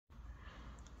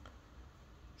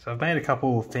So I've made a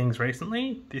couple of things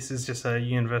recently. This is just a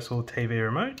universal TV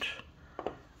remote,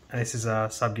 and this is a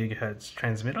sub-gigahertz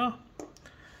transmitter.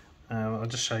 I'll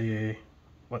just show you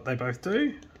what they both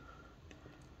do.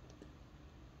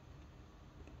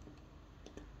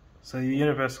 So the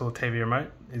universal TV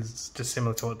remote is just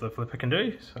similar to what the Flipper can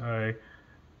do. So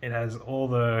it has all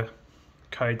the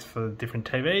codes for different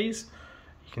TVs.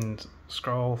 You can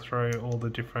scroll through all the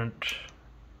different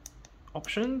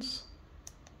options.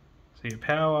 So your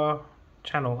power,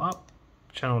 channel up,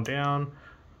 channel down,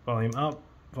 volume up,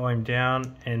 volume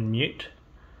down, and mute.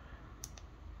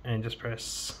 And just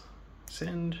press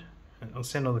send, and it'll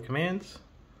send all the commands.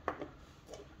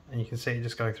 And you can see it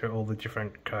just going through all the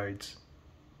different codes.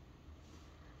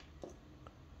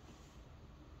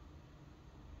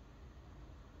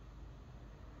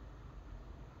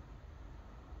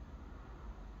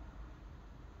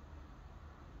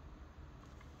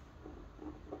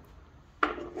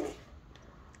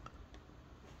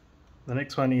 The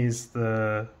next one is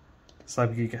the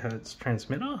sub-gigahertz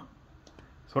transmitter.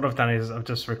 So what I've done is I've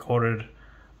just recorded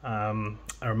a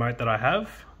remote that I have,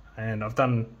 and I've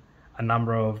done a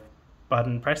number of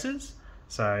button presses,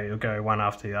 so it'll go one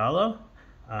after the other.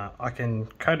 I can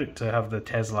code it to have the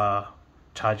Tesla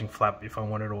charging flap if I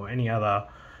wanted, or any other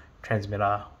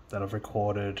transmitter that I've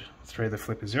recorded through the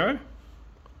Flipper Zero.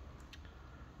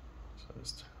 So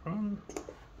let's turn on,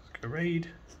 let's go read.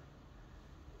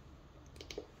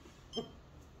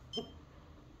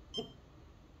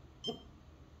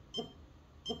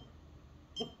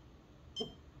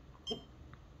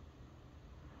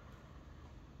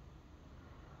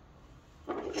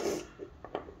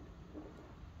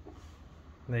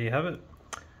 There you have it.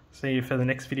 See you for the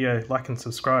next video. Like and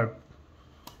subscribe.